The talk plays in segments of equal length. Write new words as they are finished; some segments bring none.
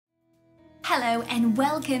Hello and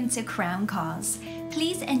welcome to Crown Cars.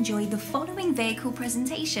 Please enjoy the following vehicle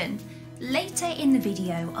presentation. Later in the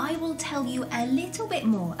video, I will tell you a little bit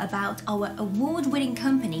more about our award-winning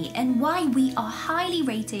company and why we are highly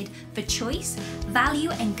rated for choice,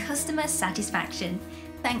 value and customer satisfaction.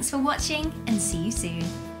 Thanks for watching and see you soon.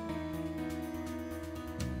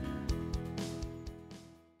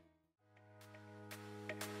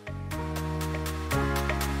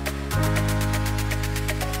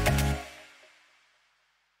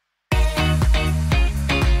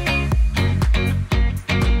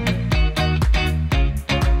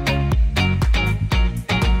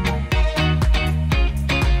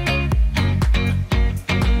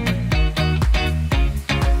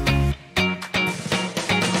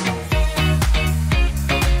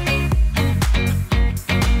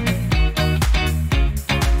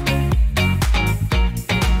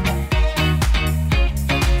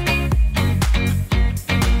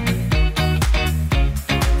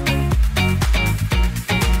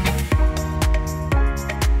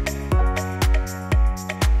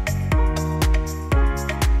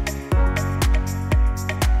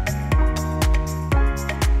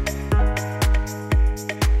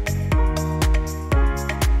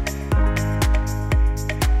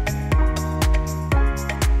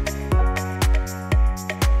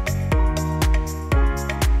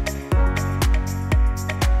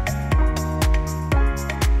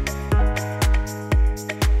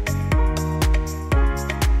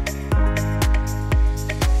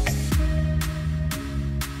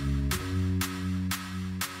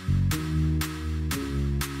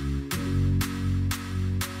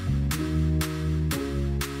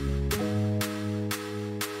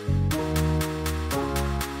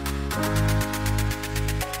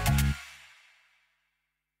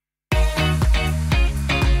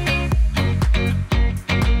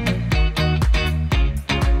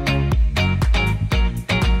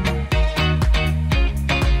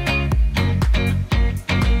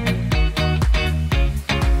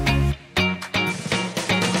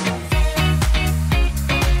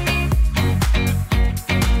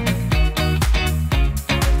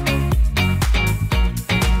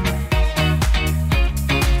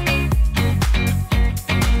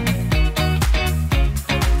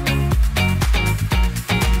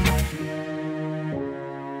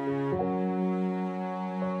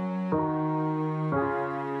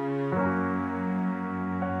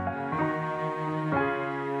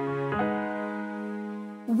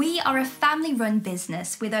 We are a family-run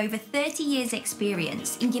business with over 30 years'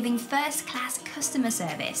 experience in giving first-class customer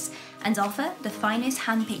service and offer the finest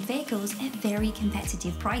hand-picked vehicles at very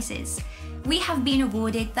competitive prices. We have been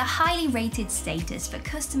awarded the highly rated status for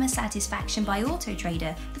customer satisfaction by Auto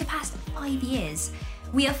Trader for the past 5 years.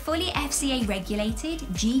 We are fully FCA regulated,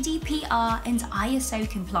 GDPR and ISO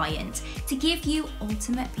compliant to give you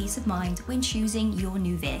ultimate peace of mind when choosing your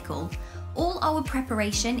new vehicle. All our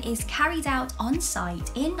preparation is carried out on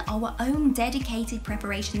site in our own dedicated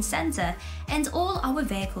preparation centre, and all our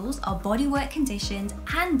vehicles are bodywork conditioned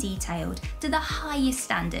and detailed to the highest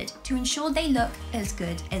standard to ensure they look as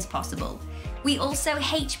good as possible. We also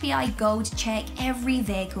HPI Gold check every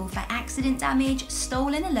vehicle for accident damage,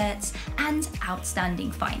 stolen alerts and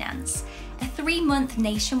outstanding finance. A 3-month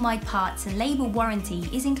nationwide parts and labour warranty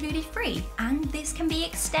is included free, and this can be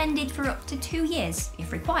extended for up to 2 years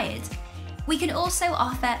if required. We can also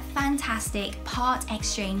offer fantastic part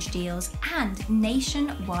exchange deals and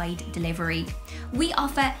nationwide delivery. We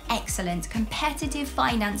offer excellent competitive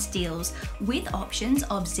finance deals with options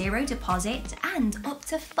of 0 deposit and up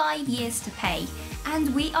to 5 years to pay.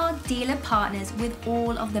 And we are dealer partners with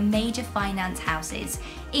all of the major finance houses,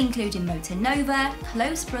 including Motor Nova,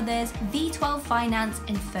 Close Brothers, V12 Finance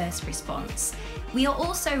and First Response. We are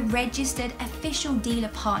also registered official dealer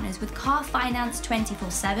partners with Car Finance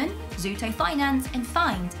 24/7, Zuto Finance and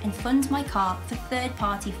Find and Fund My Car for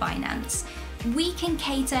third-party finance. We can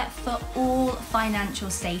cater for all financial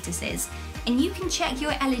statuses, and you can check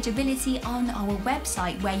your eligibility on our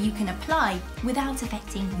website where you can apply without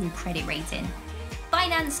affecting your credit rating.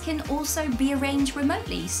 Finance can also be arranged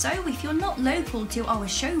remotely, so if you're not local to our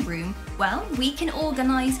showroom, well, we can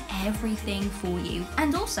organise everything for you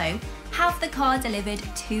and also have the car delivered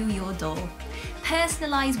to your door.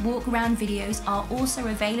 Personalised walk-around videos are also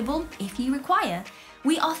available if you require.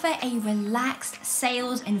 We offer a relaxed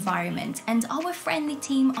sales environment and our friendly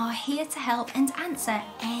team are here to help and answer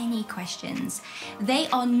any questions. They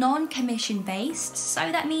are non-commission based,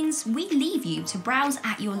 so that means we leave you to browse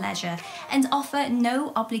at your leisure and offer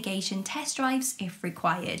no obligation test drives if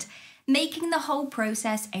required, making the whole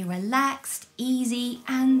process a relaxed, easy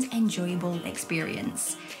and enjoyable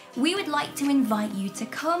experience. We would like to invite you to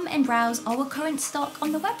come and browse our current stock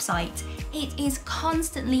on the website. It is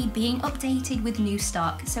constantly being updated with new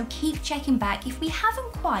stock, so keep checking back if we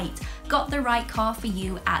haven't quite got the right car for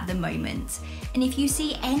you at the moment. And if you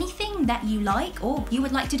see anything that you like, or you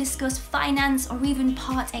would like to discuss finance or even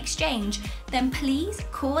part exchange, then please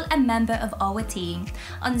call a member of our team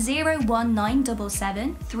on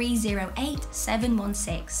 01977 308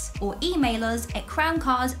 716 or email us at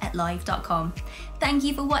crowncars@live.com. Thank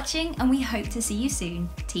you for watching, and we hope to see you soon.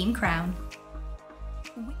 Team Crown.